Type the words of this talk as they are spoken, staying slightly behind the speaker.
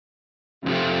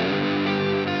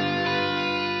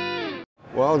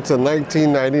Well, it's a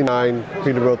 1999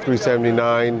 Peterbilt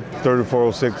 379,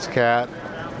 3406 Cat.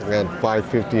 It had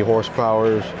 550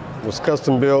 horsepower. It was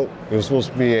custom built. It was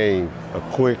supposed to be a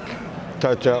quick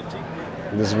touch-up.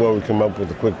 This is what we come up with,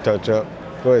 a quick touch-up.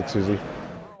 Go ahead, Susie.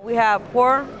 We have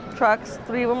 4 trucks,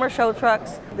 3 of them are show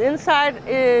trucks. The inside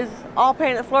is all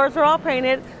painted, the floors are all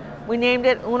painted. We named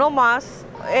it Uno Mas.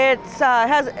 It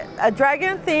has a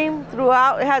dragon theme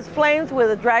throughout. It has flames with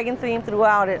a dragon theme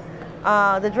throughout it.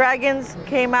 The dragons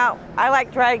came out. I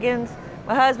like dragons.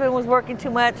 My husband was working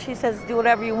too much. He says, do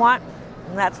whatever you want.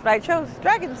 And that's what I chose,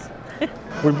 dragons.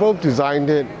 We both designed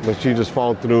it, but she just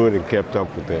followed through it and kept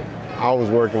up with it. I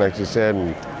was working, like she said,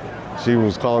 and she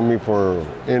was calling me for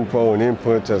info and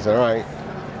inputs. I said, all right,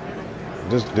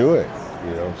 just do it.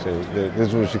 You know, so this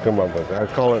is what she come up with. I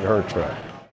call it her truck.